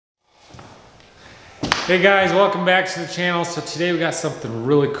Hey guys, welcome back to the channel. So today we got something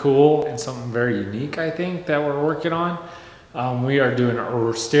really cool and something very unique, I think, that we're working on. We are doing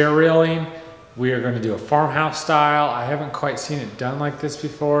a stair railing. We are going to do a farmhouse style. I haven't quite seen it done like this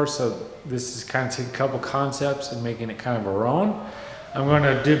before, so this is kind of taking a couple concepts and making it kind of our own. I'm going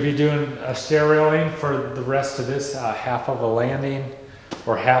to be doing a stair railing for the rest of this half of a landing,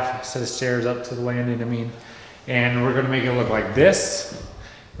 or half set of stairs up to the landing, and we're going to make it look like this.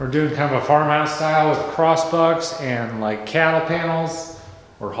 We're doing kind of a farmhouse style with crossbucks and like cattle panels,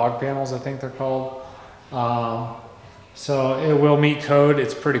 or hog panels I think they're called. So it will meet code.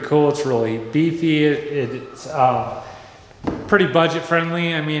 It's pretty cool. It's really beefy. It's pretty budget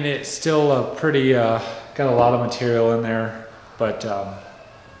friendly. I mean, it's still a pretty, got a lot of material in there. But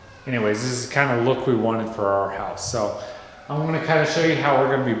anyways, this is the kind of look we wanted for our house. So I'm going to kind of show you how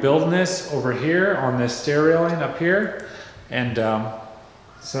we're going to be building this over here on this stair railing up here. And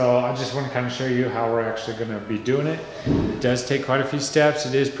so I just want to kind of show you how we're actually going to be doing it. It does take quite a few steps.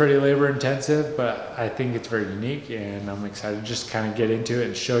 It is pretty labor intensive, but I think it's very unique, and I'm excited to just kind of get into it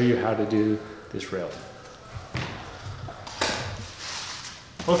and show you how to do this railing.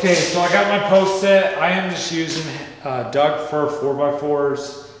 Okay, so I got my post set. I am just using Doug fir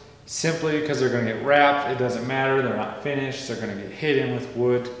 4x4s simply because they're going to get wrapped. It doesn't matter. They're not finished. They're going to get hit in with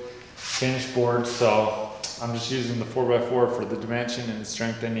wood finish boards. So I'm just using the 4x4 for the dimension and the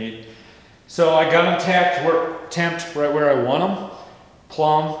strength I need. So I got them tamped right where I want them,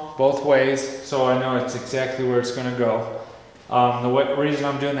 plumb both ways, so I know it's exactly where it's going to go. The reason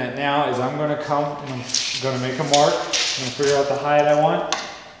I'm doing that now is I'm going to come and I'm going to make a mark. I'm going to figure out the height I want.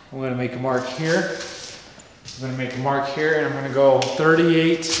 I'm going to make a mark here. I'm going to make a mark here, and I'm going to go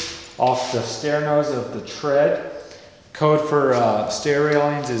 38 off the stair nose of the tread. Code for stair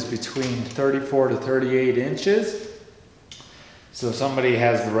railings is between 34 to 38 inches. So if somebody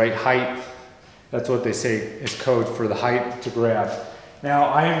has the right height, that's what they say is code for the height to grab. Now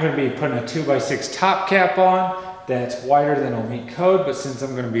I am going to be putting a 2x6 top cap on that's wider than will meet code, but since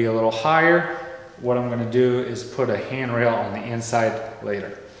I'm going to be a little higher, what I'm going to do is put a handrail on the inside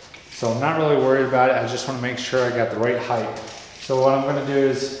later. So I'm not really worried about it. I just want to make sure I got the right height. So what I'm going to do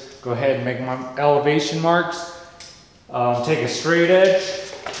is go ahead and make my elevation marks. Take a straight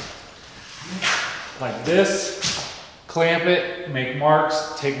edge like this, clamp it, make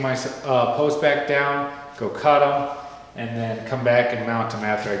marks, take my post back down, go cut them, and then come back and mount them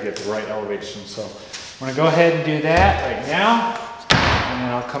after I get the right elevation. So I'm going to go ahead and do that right now, and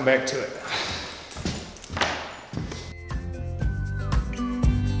then I'll come back to it.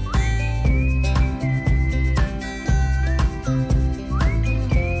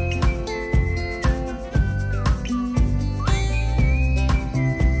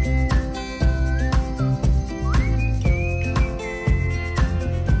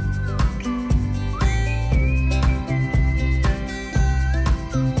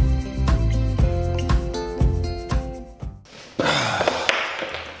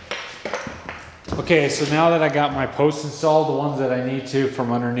 Okay, so now that I got my posts installed, the ones that I need to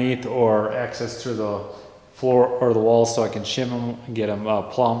from underneath or access through the floor or the walls so I can shim them and get them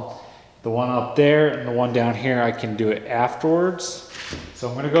plumb. The one up there and the one down here, I can do it afterwards. So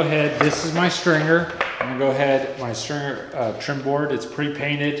I'm gonna go ahead, this is my stringer. I'm gonna go ahead, my stringer trim board, it's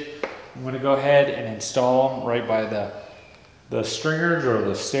pre-painted. I'm gonna go ahead and install them right by the stringers or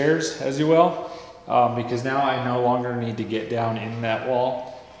the stairs, as you will, because now I no longer need to get down in that wall.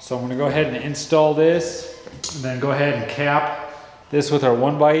 So I'm going to go ahead and install this, and then go ahead and cap this with our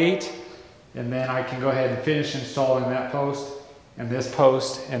 1x8, and then I can go ahead and finish installing that post and this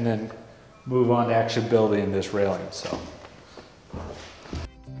post, and then move on to actually building this railing. So.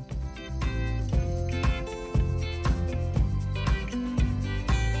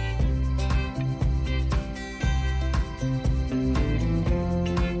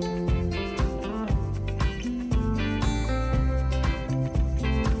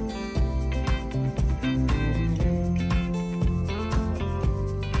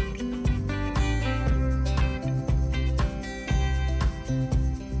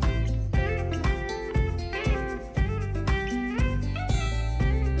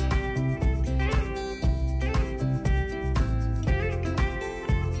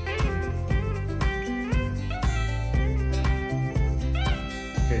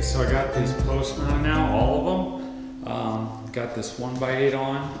 Okay, so I got these posts on now, all of them. Got this 1x8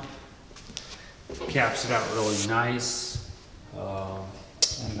 on. Caps it out really nice.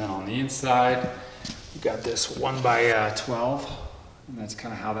 And then on the inside, we got this 1x12. And that's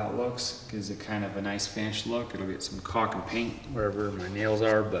kind of how that looks. Gives it kind of a nice finished look. It'll get some caulk and paint wherever my nails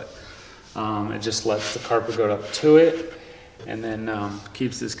are, but it just lets the carpet go up to it. and then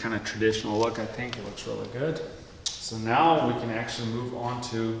keeps this kind of traditional look. I think it looks really good. So now we can actually move on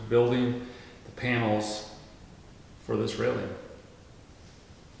to building the panels for this railing.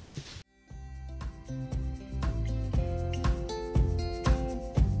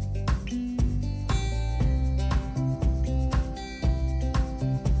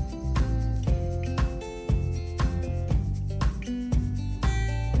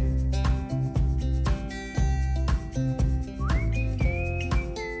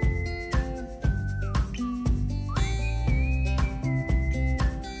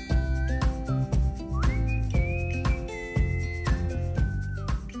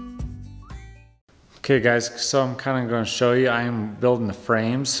 Okay guys, so I'm kind of going to show you, I am building the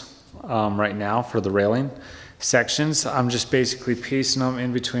frames right now for the railing sections. I'm just basically piecing them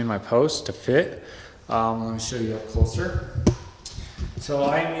in between my posts to fit. Let me show you up closer. So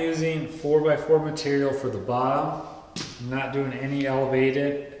I'm using 4x4 material for the bottom. I'm not doing any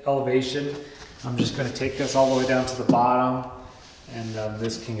elevation. I'm just going to take this all the way down to the bottom, and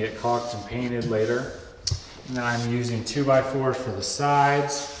this can get caulked and painted later. And then I'm using 2x4s for the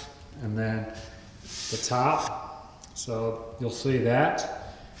sides, and then the top, so you'll see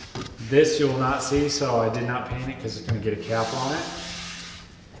that. This you will not see, so I did not paint it because it's going to get a cap on it.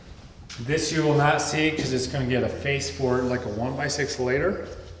 This you will not see because it's going to get a face board, like a 1x6 later.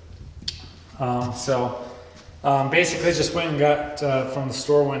 Basically just went and got from the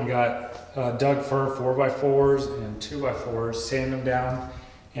store, went and got Doug Fir 4x4s and 2x4s, sand them down,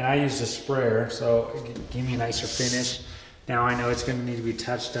 and I used a sprayer, so it gave me a nicer finish. Now I know it's going to need to be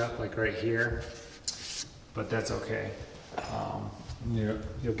touched up, like right here, but that's okay.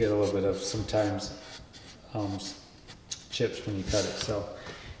 You'll get a little bit of sometimes chips when you cut it, so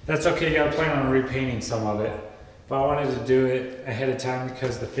that's okay. You gotta plan on repainting some of it, but I wanted to do it ahead of time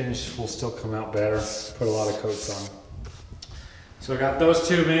because the finish will still come out better. Put a lot of coats on. So I got those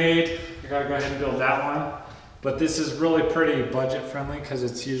two made. I gotta go ahead and build that one, but this is really pretty budget friendly because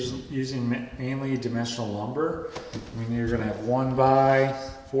it's using mainly dimensional lumber. I mean, you're gonna have 1x,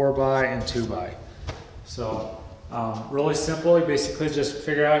 4x, and 2x. So really simple. You basically just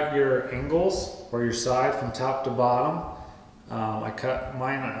figure out your angles or your side from top to bottom. I cut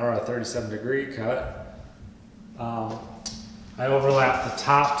mine are a 37-degree cut. I overlap the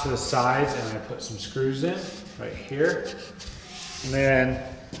top to the sides and I put some screws in right here. And then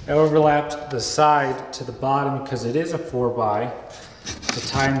I overlapped the side to the bottom because it is a 4x to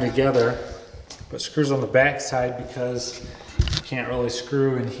tie them together. Put screws on the back side because you can't really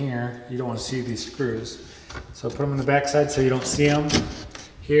screw in here. You don't want to see these screws. So put them in the back side so you don't see them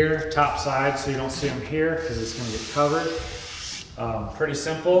here, top side so you don't see them here because it's going to get covered. Pretty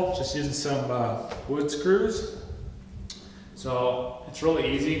simple, just using some wood screws. So it's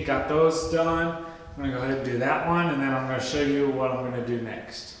really easy. Got those done. I'm going to go ahead and do that one, and then I'm going to show you what I'm going to do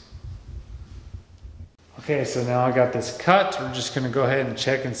next. Okay, so now I got this cut. We're just going to go ahead and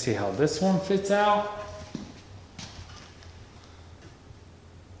check and see how this one fits out.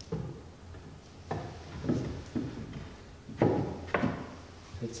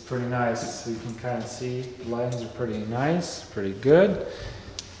 It's pretty nice, so you can kind of see the lines are pretty nice, pretty good.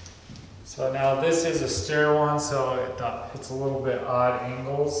 So now this is a stair one, so it's a little bit odd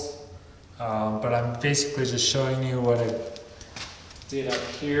angles, but I'm basically just showing you what I did up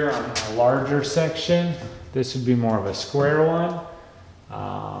here on a larger section. This would be more of a square one.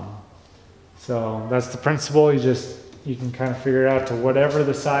 So that's the principle. You can kind of figure it out to whatever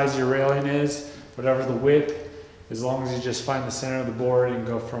the size your railing is, whatever the width, as long as you just find the center of the board and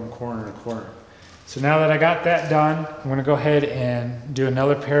go from corner to corner. So now that I got that done, I'm gonna go ahead and do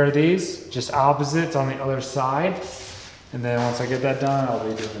another pair of these, just opposites on the other side. And then once I get that done, I'll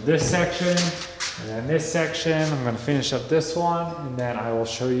be doing this section, and then this section. I'm gonna finish up this one, and then I will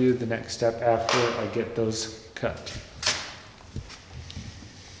show you the next step after I get those cut.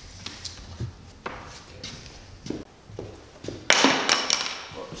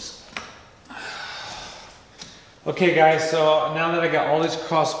 Okay guys, so now that I got all these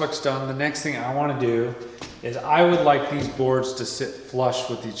cross specs done, the next thing I want to do is I would like these boards to sit flush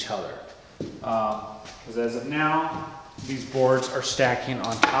with each other. Because as of now, these boards are stacking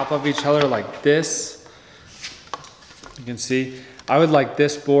on top of each other like this. You can see, I would like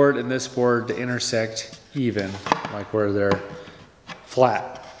this board and this board to intersect even, like where they're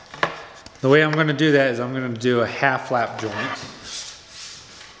flat. The way I'm going to do that is I'm going to do a half lap joint.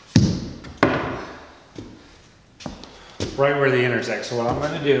 Right where they intersect. So what I'm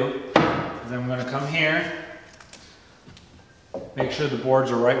going to do is I'm going to come here, make sure the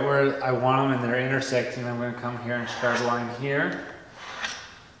boards are right where I want them and they're intersecting. I'm going to come here and start a line here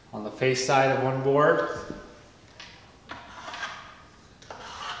on the face side of one board.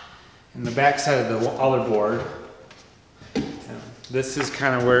 in the back side of the other board. This is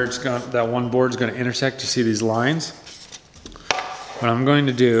kind of where it's going, that one board is going to intersect. You see these lines? What I'm going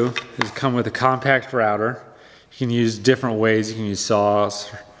to do is come with a compact router. You can use different ways. You can use saws,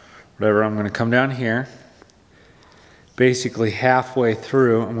 whatever. I'm going to come down here. Basically halfway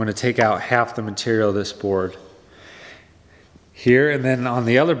through, I'm going to take out half the material of this board. Here, and then on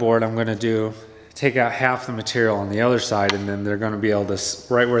the other board, I'm going to take out half the material on the other side, and then they're going to be able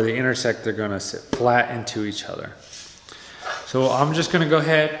to, right where they intersect, they're going to sit flat into each other. So I'm just going to go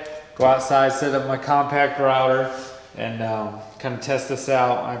ahead, go outside, set up my compact router, and kind of test this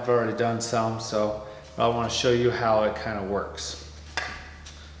out. I've already done some, so I want to show you how it kind of works.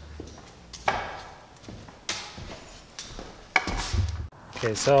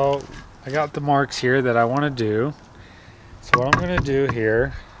 Okay, so I got the marks here that I want to do. So what I'm going to do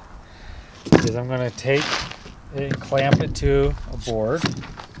here is I'm going to take it and clamp it to a board.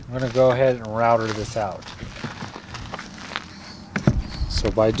 I'm going to go ahead and router this out. So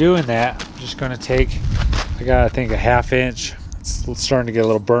by doing that, I'm just going to take, I got I think a 1/2 inch, it's starting to get a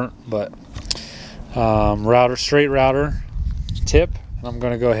little burnt, but straight router tip, and I'm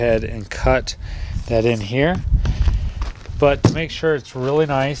going to go ahead and cut that in here. But to make sure it's really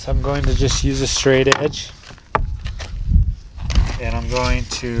nice, I'm going to just use a straight edge, and I'm going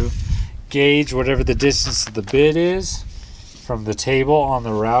to gauge whatever the distance of the bit is from the table on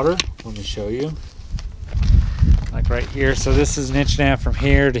the router. Let me show you. Like right here. So this is 1.5 inches from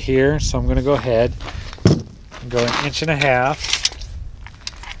here to here. So I'm going to go ahead and go 1.5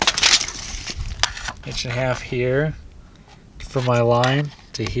 inches here from my line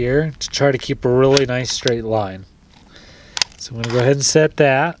to here to try to keep a really nice straight line. So I'm going to go ahead and set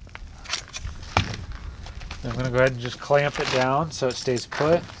that. I'm going to go ahead and just clamp it down so it stays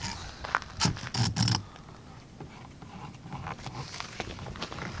put.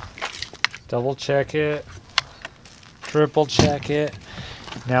 Double check it. Triple check it.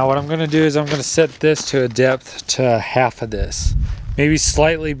 Now what I'm going to do is I'm going to set this to a depth to half of this. Maybe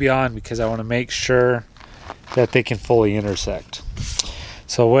slightly beyond, because I want to make sure that they can fully intersect.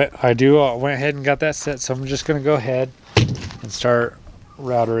 So what I do, I went ahead and got that set. So I'm just going to go ahead and start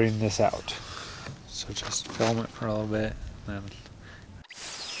routering this out. So just film it for a little bit, and then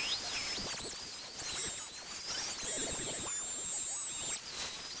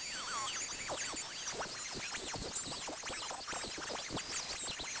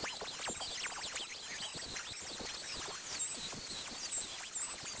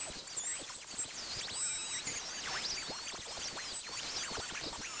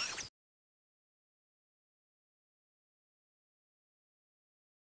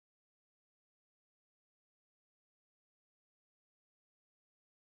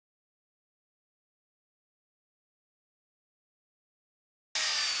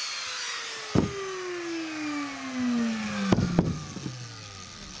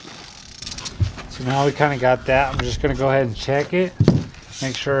so now we kind of got that. I'm just going to go ahead and check it,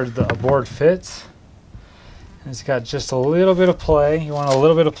 make sure the board fits. And it's got just a little bit of play. You want a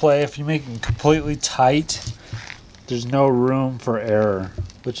little bit of play. If you make it completely tight, there's no room for error,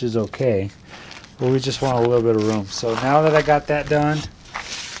 which is okay. But we just want a little bit of room. So now that I got that done, you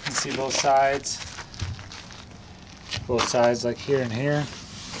can see both sides like here and here.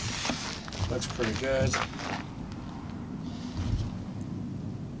 Looks pretty good.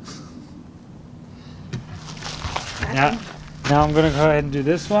 Now I'm going to go ahead and do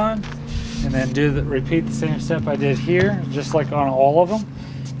this one, and then repeat the same step I did here, just like on all of them.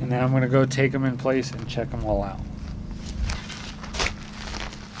 And then I'm going to go take them in place and check them all out.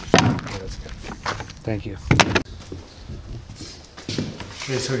 Okay, that's good. Thank you.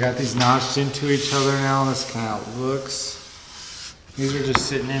 Okay, so we got these notched into each other now. This kind of looks. These are just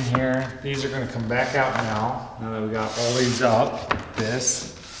sitting in here. These are going to come back out now that we got all these up.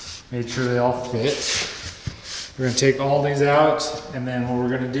 This. Made sure they all fit. We're going to take all these out, and then what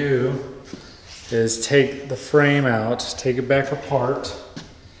we're going to do is take the frame out, take it back apart,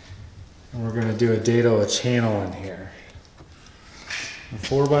 and we're going to do a dado, a channel in here. The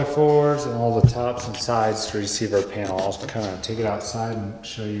 4x4s and all the tops and sides to receive our panel. I'll kind of take it outside and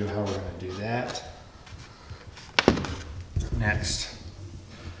show you how we're going to do that next.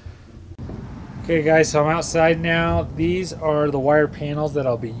 Okay guys, so I'm outside now. These are the wire panels that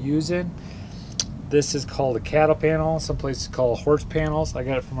I'll be using. This is called a cattle panel. Some places call it horse panels. I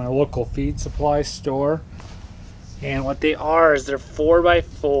got it from my local feed supply store. And what they are is they're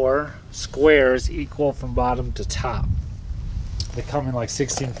 4x4 squares equal from bottom to top. They come in like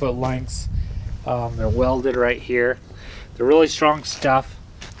 16-foot lengths. They're welded right here. They're really strong stuff.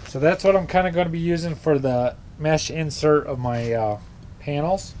 So that's what I'm kind of going to be using for the mesh insert of my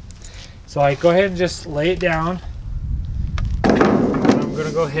panels. So I go ahead and just lay it down. I'm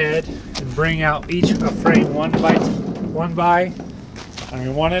gonna go ahead and bring out each frame one at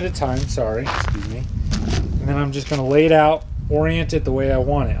a time, sorry, excuse me. And then I'm just gonna lay it out, orient it the way I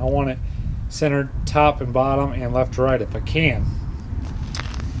want it. I want it centered top and bottom and left to right if I can.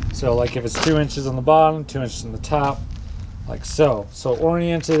 So like if it's 2 inches on the bottom, 2 inches on the top, like so. So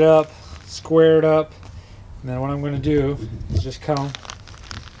orient it up, square it up, and then what I'm gonna do is just come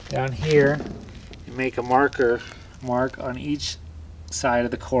down here and make a mark on each side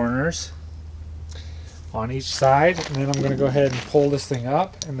of the corners on each side, and then I'm going to go ahead and pull this thing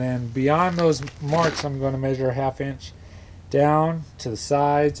up, and then beyond those marks I'm going to measure a 1/2 inch down to the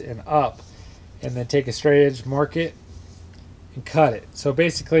sides and up, and then take a straight edge, mark it and cut it. So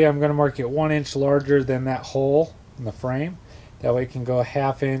basically I'm going to mark it 1 inch larger than that hole in the frame. That way it can go a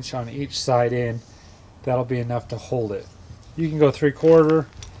 1/2 inch on each side in. That'll be enough to hold it. You can go 3/4,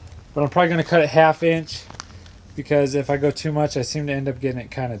 but I'm probably going to cut it 1/2 inch because if I go too much I seem to end up getting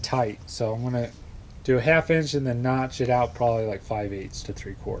it kind of tight. So I'm going to do a 1/2 inch and then notch it out probably like 5/8 to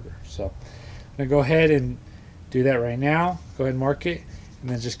 3/4. So I'm going to go ahead and do that right now. Go ahead and mark it and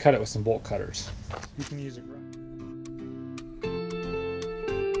then just cut it with some bolt cutters. You can use a grind.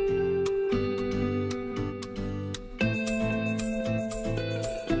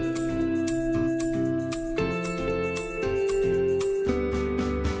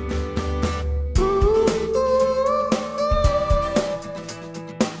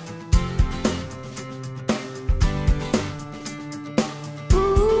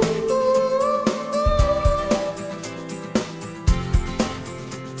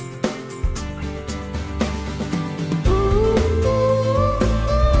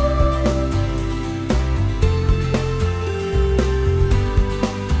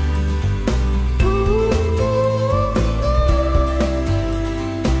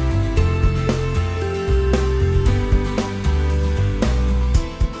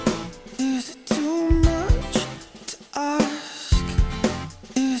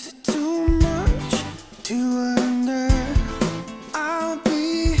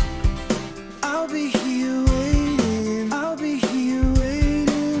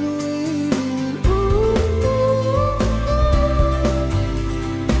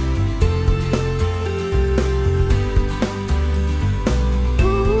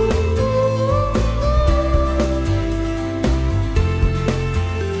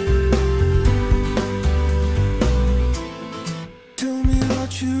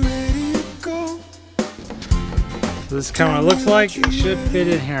 So this is kind of what it looks like. It should fit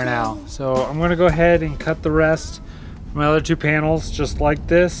in here now. So I'm going to go ahead and cut the rest of my other 2 panels just like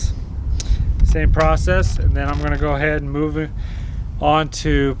this. Same process. And then I'm going to go ahead and move on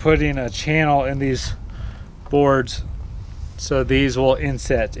to putting a channel in these boards so these will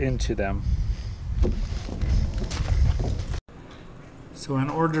inset into them. So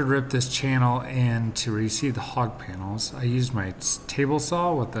in order to rip this channel and to receive the hog panels, I used my table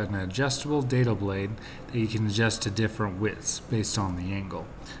saw with an adjustable dado blade that you can adjust to different widths based on the angle.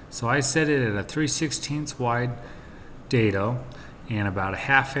 So I set it at a 3/16 wide dado and about a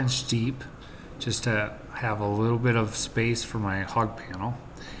 1/2 inch deep just to have a little bit of space for my hog panel.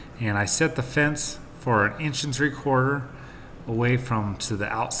 And I set the fence for 1 3/4 inches away from to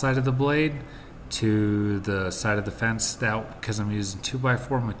the outside of the blade to the side of the fence. That because I'm using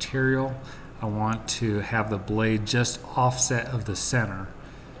 2x4 material, I want to have the blade just offset of the center.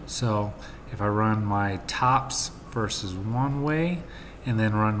 So if I run my tops versus one way and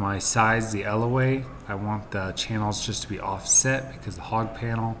then run my sides the other way, I want the channels just to be offset because the hog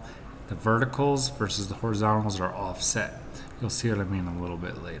panel, the verticals versus the horizontals are offset. You'll see what I mean a little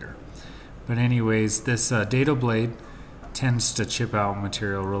bit later. But anyways, this dado blade tends to chip out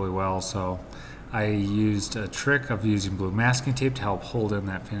material really well, so I used a trick of using blue masking tape to help hold in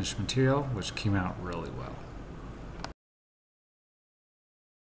that finished material, which came out really well.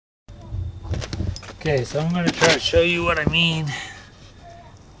 Okay, so I'm going to try to show you what I mean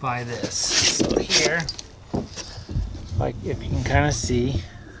by this. So here, like if you can kind of see,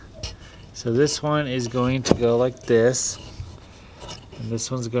 so this one is going to go like this, and this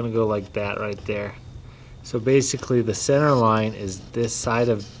one's going to go like that right there. So basically the center line is this side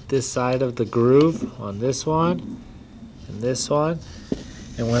of the groove on this one and this one.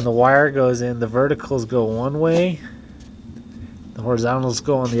 And when the wire goes in, the verticals go one way, the horizontals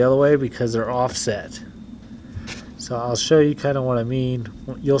go on the other way because they're offset. So I'll show you kind of what I mean.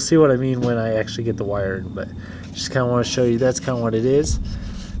 You'll see what I mean when I actually get the wire in, but just kind of want to show you that's kind of what it is.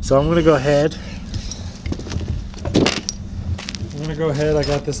 So I'm going to go ahead. I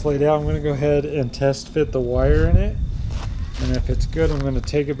got this laid out. I'm going to go ahead and test fit the wire in it. And if it's good, I'm going to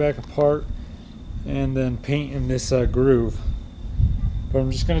take it back apart and then paint in this groove. But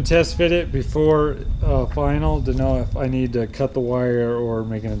I'm just going to test fit it before final to know if I need to cut the wire or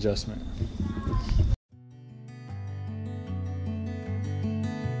make an adjustment.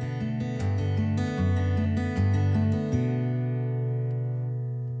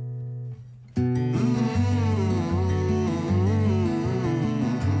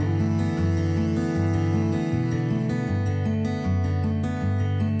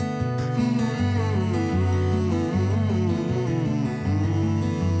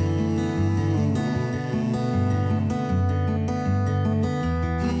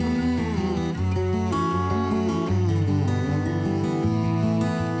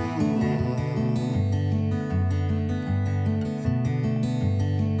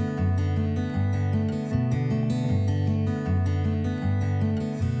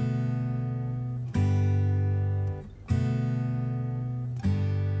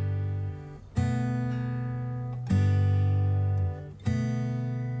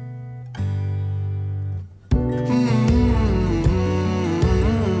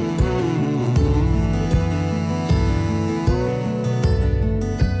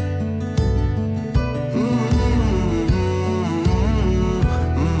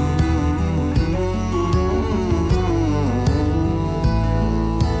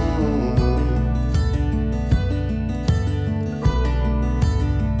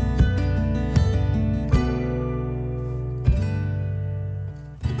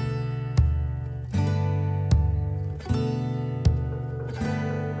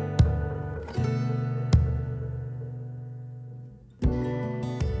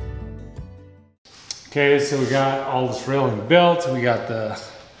 Okay, so we got all this railing built, we got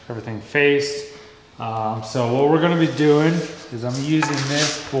everything faced. So what we're gonna be doing is I'm using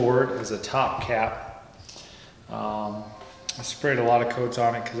this board as a top cap. I sprayed a lot of coats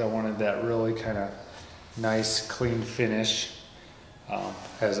on it because I wanted that really kind of nice, clean finish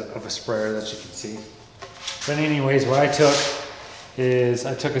of a sprayer that you can see. But anyways, what I took is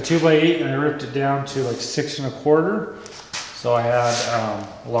I took a 2x8 and I ripped it down to like 6 1/4. So I had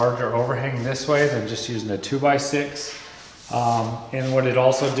a larger overhang this way than just using a 2x6. And what it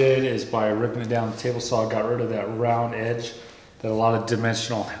also did is by ripping it down the table saw, got rid of that round edge that a lot of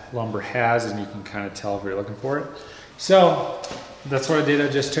dimensional lumber has, and you can kind of tell if you're looking for it. So that's what I did. I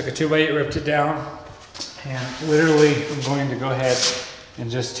just took a 2x8, ripped it down, and literally I'm going to go ahead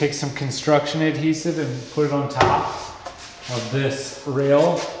and just take some construction adhesive and put it on top of this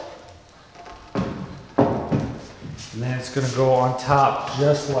rail. And then it's going to go on top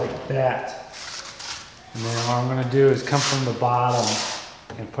just like that. And then what I'm going to do is come from the bottom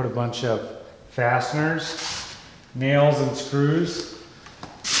and put a bunch of fasteners, nails and screws,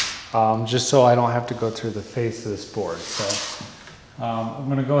 just so I don't have to go through the face of this board. So I'm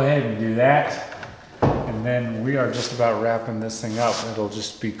going to go ahead and do that. And then we are just about wrapping this thing up. It'll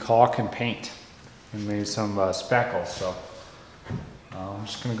just be caulk and paint and maybe some spackle. So I'm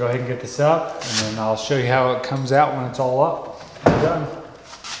just going to go ahead and get this up, and then I'll show you how it comes out when it's all up and done.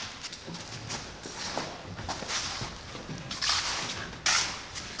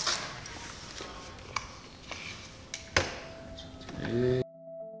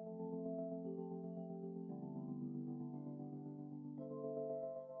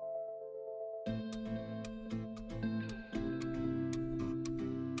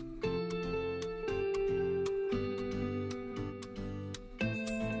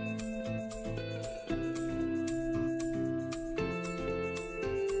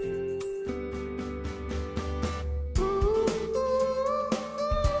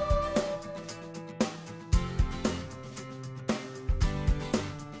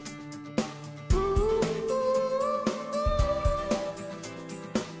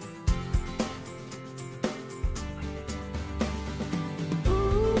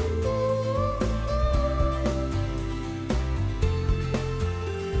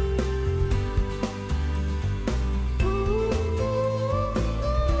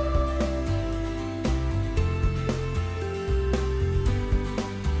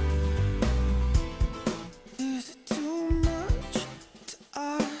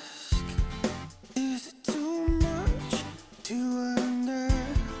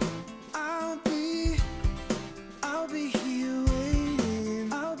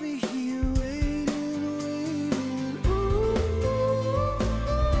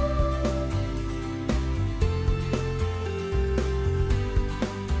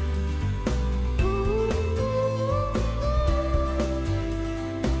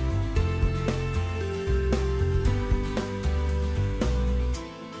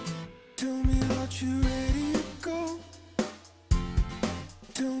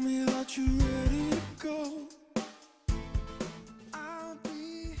 that you're ready to go.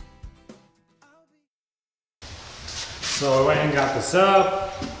 So I went and got this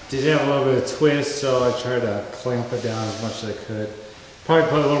up. Did have a little bit of twist, so I tried to clamp it down as much as I could. Probably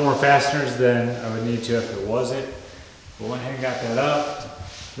put a little more fasteners than I would need to if it wasn't. But went ahead and got that up.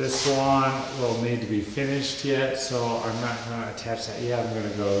 This one will need to be finished yet, so I'm not going to attach that yet. I'm going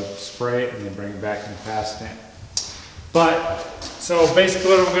to go spray it and then bring it back and fasten it. But, so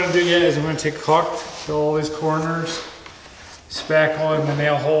basically what I'm going to do yet is I'm going to take caulk, fill all these corners, spackle in the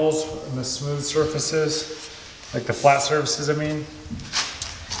nail holes and the smooth surfaces, like the flat surfaces I mean.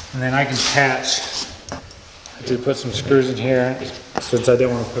 And then I can patch. I did put some screws in here since I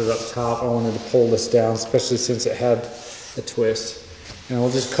didn't want to put it up top. I wanted to pull this down, especially since it had a twist. And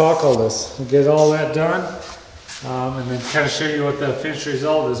we'll just caulk all this. We'll get all that done, and then kind of show you what the finished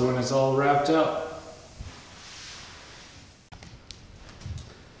result is when it's all wrapped up.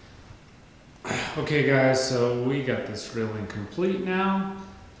 Okay guys, so we got this railing complete now.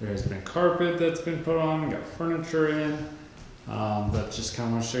 There's been carpet that's been put on, got furniture in. But just kind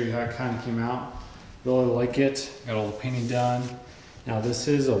of want to show you how it kind of came out. Really like it. Got all the painting done. Now this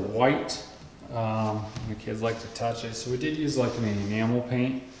is a white. My kids like to touch it, so we did use like an enamel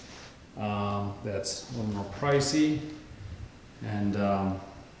paint. That's a little more pricey and a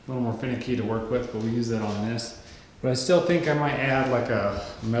little more finicky to work with, but we use that on this. But I still think I might add like a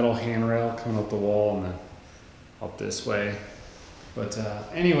metal handrail coming up the wall and then up this way. But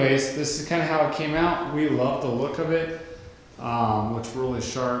anyways, this is kind of how it came out. We love the look of it. Looks really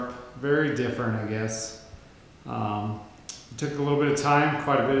sharp, very different, I guess. It took a little bit of time,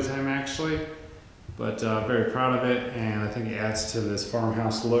 quite a bit of time actually, but very proud of it, and I think it adds to this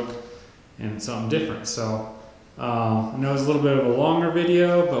farmhouse look and something different. So I know it's a little bit of a longer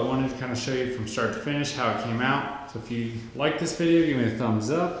video, but wanted to kind of show you from start to finish how it came out. So if you like this video, give me a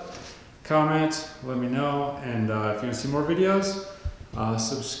thumbs up, comment, let me know, and if you want to see more videos,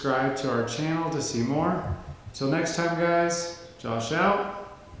 subscribe to our channel to see more. Till next time guys, Josh out.